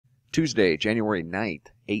Tuesday, January 9th,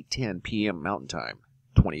 8:10 p.m. Mountain Time,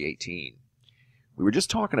 2018. We were just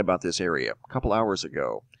talking about this area a couple hours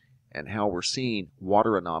ago and how we're seeing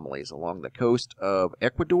water anomalies along the coast of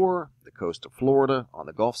Ecuador, the coast of Florida, on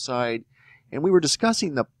the Gulf side, and we were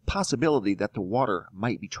discussing the possibility that the water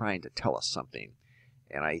might be trying to tell us something.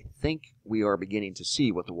 And I think we are beginning to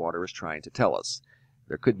see what the water is trying to tell us.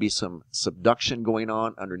 There could be some subduction going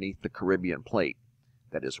on underneath the Caribbean plate.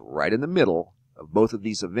 That is right in the middle of both of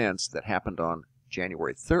these events that happened on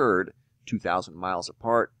January 3rd, 2,000 miles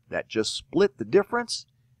apart, that just split the difference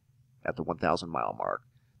at the 1,000 mile mark.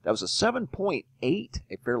 That was a 7.8,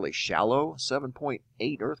 a fairly shallow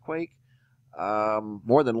 7.8 earthquake.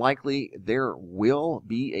 More than likely, there will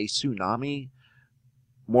be a tsunami,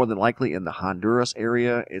 more than likely in the Honduras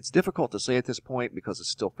area. It's difficult to say at this point because it's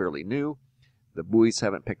still fairly new. The buoys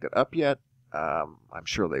haven't picked it up yet. I'm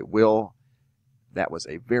sure they will. That was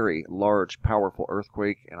a very large, powerful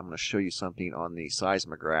earthquake, and I'm going to show you something on the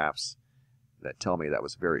seismographs that tell me that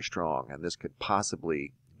was very strong, and this could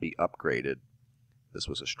possibly be upgraded. This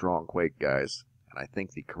was a strong quake, guys, and I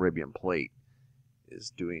think the Caribbean plate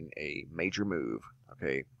is doing a major move.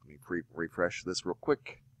 Okay, let me refresh this real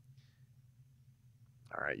quick.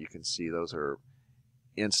 All right, you can see those are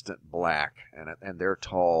instant black, and they're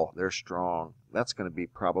tall, they're strong. That's going to be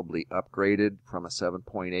probably upgraded from a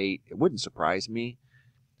 7.8. It wouldn't surprise me,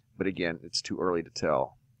 but again, it's too early to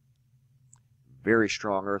tell. Very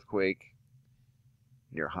strong earthquake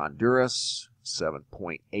near Honduras,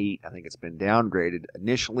 7.8. I think it's been downgraded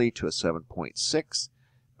initially to a 7.6,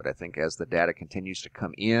 but I think as the data continues to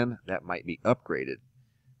come in, that might be upgraded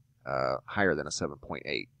higher than a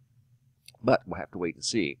 7.8. But we'll have to wait and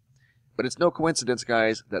see. But it's no coincidence,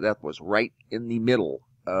 guys, that that was right in the middle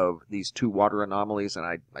of these two water anomalies. And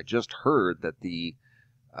I just heard that the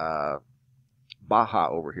Baja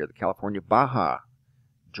over here, the California Baja,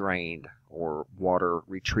 drained or water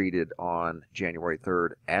retreated on January 3rd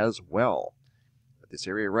as well. But this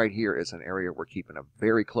area right here is an area we're keeping a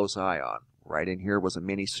very close eye on. Right in here was a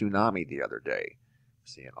mini tsunami the other day.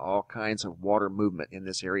 Seeing all kinds of water movement in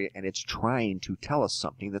this area, and it's trying to tell us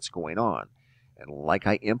something that's going on. And like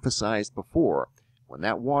I emphasized before, when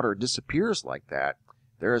that water disappears like that,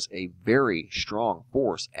 there's a very strong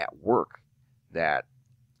force at work that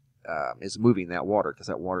is moving that water, because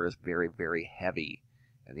that water is very, very heavy.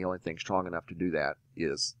 And the only thing strong enough to do that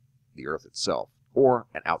is the Earth itself, or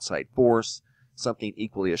an outside force, something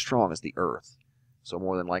equally as strong as the Earth. So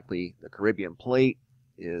more than likely, the Caribbean plate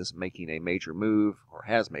is making a major move, or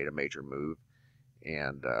has made a major move,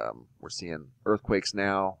 and we're seeing earthquakes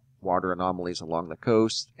now, water anomalies along the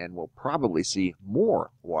coast, and we'll probably see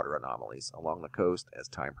more water anomalies along the coast as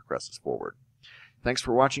time progresses forward. Thanks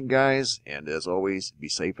for watching, guys, and as always, be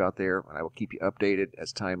safe out there, and I will keep you updated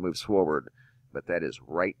as time moves forward. But that is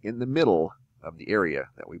right in the middle of the area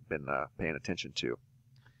that we've been paying attention to.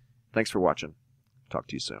 Thanks for watching. Talk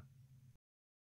to you soon.